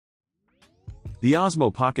The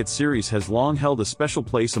Osmo Pocket series has long held a special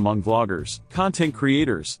place among vloggers, content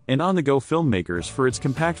creators, and on-the-go filmmakers for its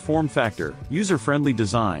compact form factor, user-friendly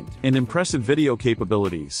design, and impressive video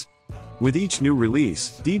capabilities. With each new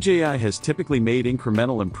release, DJI has typically made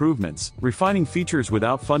incremental improvements, refining features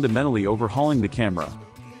without fundamentally overhauling the camera.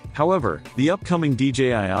 However, the upcoming DJI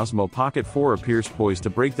OSMO Pocket 4 appears poised to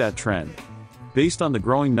break that trend. Based on the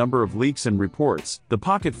growing number of leaks and reports, the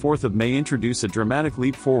Pocket 4 may introduce a dramatic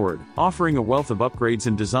leap forward, offering a wealth of upgrades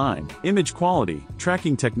in design, image quality,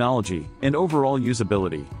 tracking technology, and overall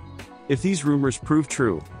usability. If these rumors prove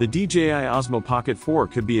true, the DJI OSMO Pocket 4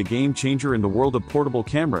 could be a game-changer in the world of portable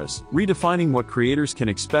cameras, redefining what creators can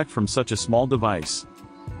expect from such a small device.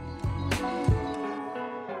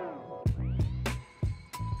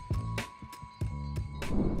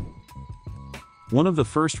 One of the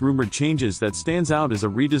first rumored changes that stands out is a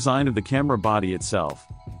redesign of the camera body itself.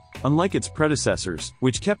 Unlike its predecessors,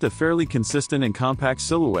 which kept a fairly consistent and compact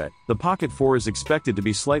silhouette, the Pocket 4 is expected to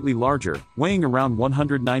be slightly larger, weighing around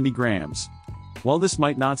 190 grams. While this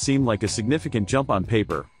might not seem like a significant jump on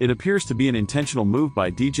paper, it appears to be an intentional move by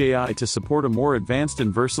DJI to support a more advanced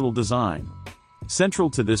and versatile design. Central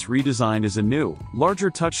to this redesign is a new,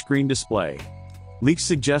 larger touchscreen display. Leaks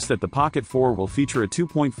suggest that the Pocket 4 will feature a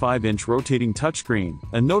 2.5-inch rotating touchscreen,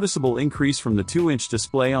 a noticeable increase from the 2-inch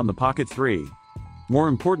display on the Pocket 3. More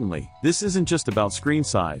importantly, this isn't just about screen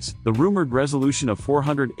size. The rumored resolution of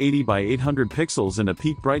 480 by 800 pixels and a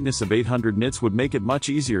peak brightness of 800 nits would make it much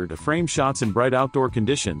easier to frame shots in bright outdoor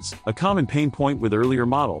conditions, a common pain point with earlier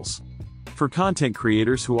models. For content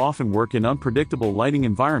creators who often work in unpredictable lighting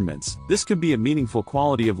environments, this could be a meaningful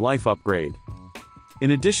quality of life upgrade.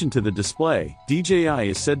 In addition to the display, DJI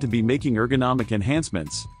is said to be making ergonomic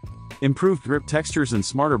enhancements. Improved grip textures and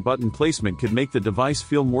smarter button placement could make the device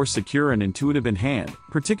feel more secure and intuitive in hand,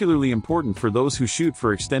 particularly important for those who shoot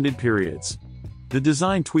for extended periods. The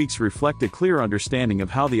design tweaks reflect a clear understanding of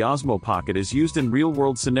how the Osmo Pocket is used in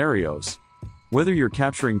real-world scenarios. Whether you're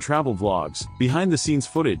capturing travel vlogs, behind-the-scenes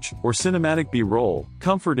footage, or cinematic B-roll,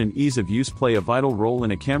 comfort and ease of use play a vital role in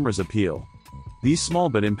a camera's appeal. These small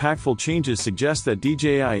but impactful changes suggest that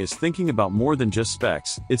DJI is thinking about more than just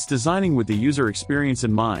specs, it's designing with the user experience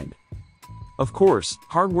in mind. Of course,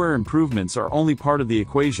 hardware improvements are only part of the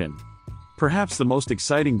equation. Perhaps the most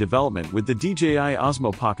exciting development with the DJI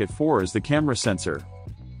OSMO Pocket 4 is the camera sensor.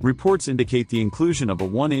 Reports indicate the inclusion of a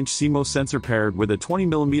 1-inch CMOS sensor paired with a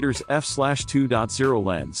 20mm f/2.0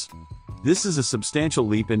 lens. This is a substantial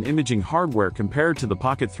leap in imaging hardware compared to the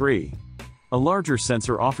Pocket 3. A larger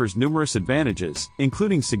sensor offers numerous advantages,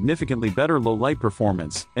 including significantly better low-light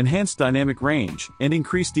performance, enhanced dynamic range, and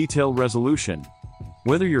increased detail resolution.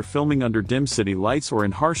 Whether you're filming under dim city lights or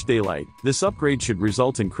in harsh daylight, this upgrade should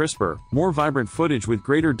result in crisper, more vibrant footage with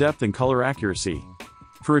greater depth and color accuracy.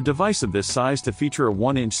 For a device of this size to feature a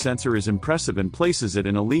 1-inch sensor is impressive and places it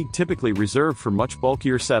in a league typically reserved for much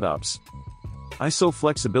bulkier setups. ISO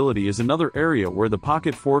flexibility is another area where the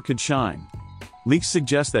Pocket 4 could shine. Leaks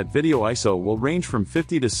suggest that video ISO will range from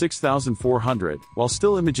 50 to 6400, while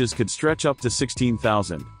still images could stretch up to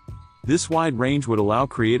 16,000. This wide range would allow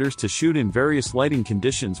creators to shoot in various lighting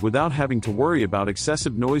conditions without having to worry about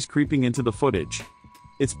excessive noise creeping into the footage.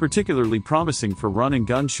 It's particularly promising for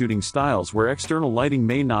run-and-gun shooting styles where external lighting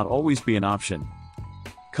may not always be an option.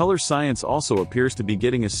 Color science also appears to be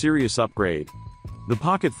getting a serious upgrade. The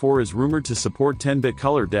Pocket 4 is rumored to support 10-bit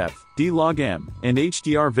color depth, D-Log-M, and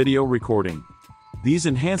HDR video recording. These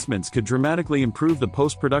enhancements could dramatically improve the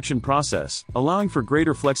post-production process, allowing for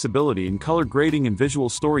greater flexibility in color grading and visual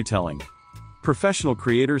storytelling. Professional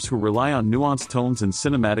creators who rely on nuanced tones and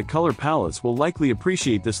cinematic color palettes will likely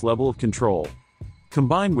appreciate this level of control.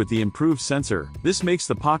 Combined with the improved sensor, this makes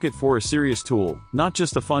the Pocket 4 a serious tool, not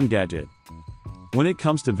just a fun gadget. When it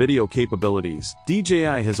comes to video capabilities,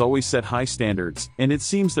 DJI has always set high standards, and it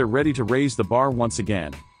seems they're ready to raise the bar once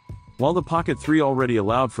again. While the Pocket 3 already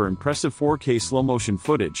allowed for impressive 4K slow-motion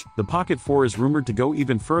footage, the Pocket 4 is rumored to go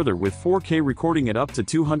even further with 4K recording at up to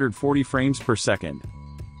 240 frames per second.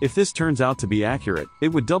 If this turns out to be accurate, it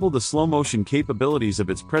would double the slow-motion capabilities of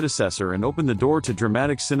its predecessor and open the door to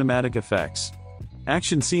dramatic cinematic effects.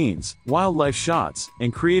 Action scenes, wildlife shots,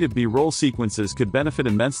 and creative B-roll sequences could benefit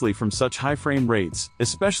immensely from such high frame rates,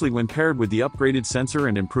 especially when paired with the upgraded sensor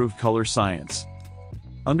and improved color science.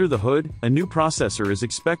 Under the hood, a new processor is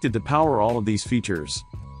expected to power all of these features.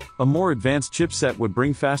 A more advanced chipset would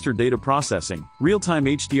bring faster data processing, real-time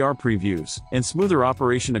HDR previews, and smoother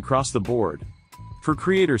operation across the board. For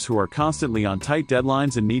creators who are constantly on tight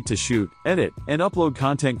deadlines and need to shoot, edit, and upload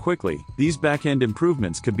content quickly, these back-end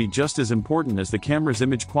improvements could be just as important as the camera's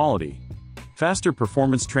image quality. Faster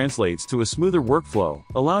performance translates to a smoother workflow,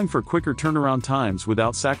 allowing for quicker turnaround times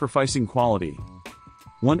without sacrificing quality.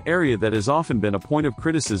 One area that has often been a point of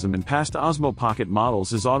criticism in past Osmo Pocket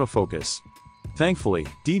models is autofocus. Thankfully,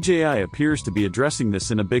 DJI appears to be addressing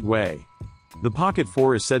this in a big way. The Pocket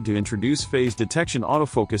 4 is said to introduce phase detection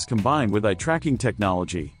autofocus combined with eye tracking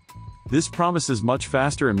technology. This promises much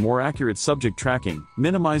faster and more accurate subject tracking,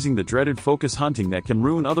 minimizing the dreaded focus hunting that can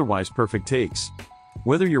ruin otherwise perfect takes.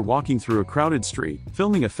 Whether you're walking through a crowded street,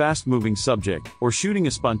 filming a fast-moving subject, or shooting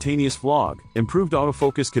a spontaneous vlog, improved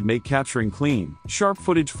autofocus could make capturing clean, sharp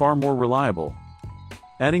footage far more reliable.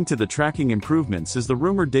 Adding to the tracking improvements is the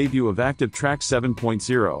rumored debut of Active Track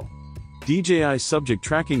 7.0. DJI's subject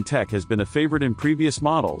tracking tech has been a favorite in previous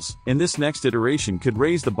models, and this next iteration could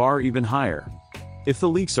raise the bar even higher. If the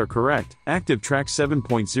leaks are correct, Active Track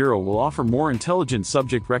 7.0 will offer more intelligent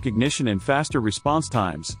subject recognition and faster response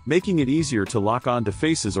times, making it easier to lock on to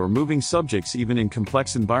faces or moving subjects even in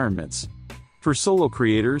complex environments. For solo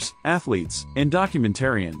creators, athletes, and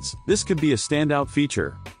documentarians, this could be a standout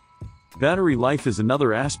feature. Battery life is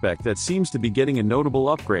another aspect that seems to be getting a notable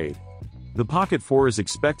upgrade. The Pocket 4 is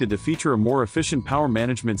expected to feature a more efficient power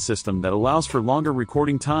management system that allows for longer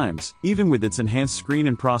recording times, even with its enhanced screen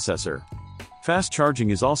and processor. Fast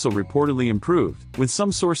charging is also reportedly improved, with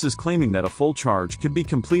some sources claiming that a full charge could be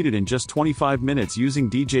completed in just 25 minutes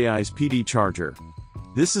using DJI's PD charger.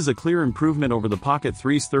 This is a clear improvement over the Pocket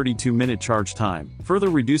 3's 32-minute charge time,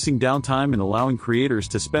 further reducing downtime and allowing creators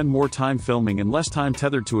to spend more time filming and less time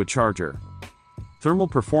tethered to a charger. Thermal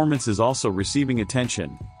performance is also receiving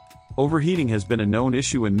attention. Overheating has been a known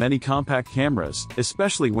issue in many compact cameras,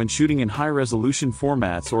 especially when shooting in high-resolution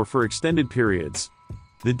formats or for extended periods.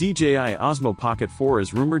 The DJI OSMO Pocket 4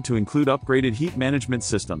 is rumored to include upgraded heat management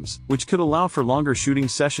systems, which could allow for longer shooting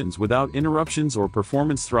sessions without interruptions or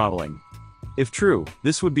performance throttling. If true,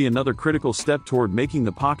 this would be another critical step toward making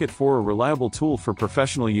the Pocket 4 a reliable tool for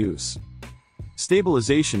professional use.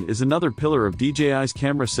 Stabilization is another pillar of DJI's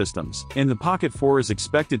camera systems, and the Pocket 4 is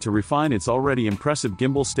expected to refine its already impressive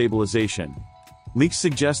gimbal stabilization. Leaks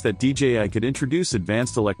suggest that DJI could introduce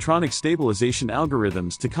advanced electronic stabilization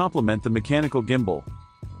algorithms to complement the mechanical gimbal.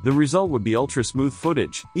 The result would be ultra-smooth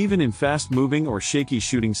footage, even in fast-moving or shaky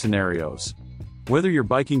shooting scenarios. Whether you're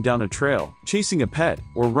biking down a trail, chasing a pet,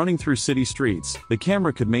 or running through city streets, the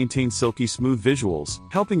camera could maintain silky smooth visuals,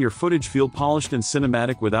 helping your footage feel polished and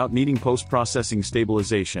cinematic without needing post-processing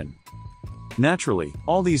stabilization. Naturally,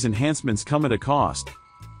 all these enhancements come at a cost.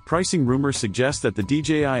 Pricing rumors suggest that the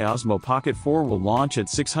DJI OSMO Pocket 4 will launch at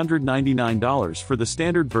 $699 for the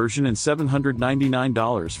standard version and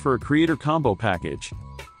 $799 for a creator combo package.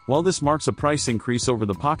 While this marks a price increase over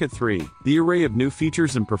the Pocket 3, the array of new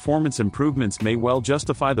features and performance improvements may well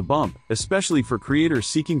justify the bump, especially for creators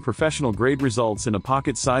seeking professional-grade results in a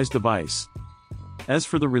pocket-sized device. As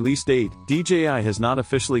for the release date, DJI has not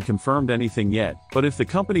officially confirmed anything yet, but if the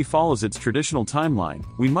company follows its traditional timeline,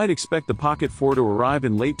 we might expect the Pocket 4 to arrive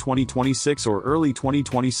in late 2026 or early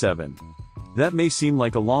 2027. That may seem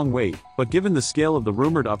like a long wait, but given the scale of the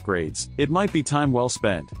rumored upgrades, it might be time well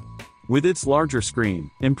spent. With its larger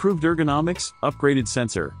screen, improved ergonomics, upgraded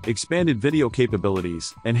sensor, expanded video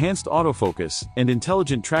capabilities, enhanced autofocus, and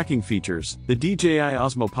intelligent tracking features, the DJI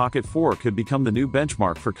OSMO Pocket 4 could become the new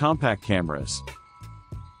benchmark for compact cameras.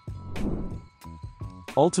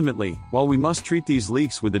 Ultimately, while we must treat these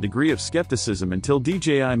leaks with a degree of skepticism until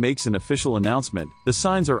DJI makes an official announcement, the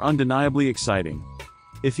signs are undeniably exciting.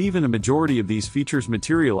 If even a majority of these features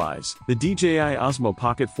materialize, the DJI OSMO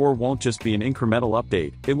Pocket 4 won't just be an incremental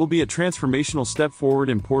update, it will be a transformational step forward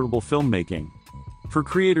in portable filmmaking. For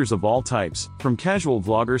creators of all types, from casual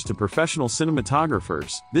vloggers to professional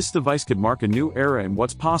cinematographers, this device could mark a new era in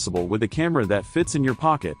what's possible with a camera that fits in your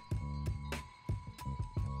pocket.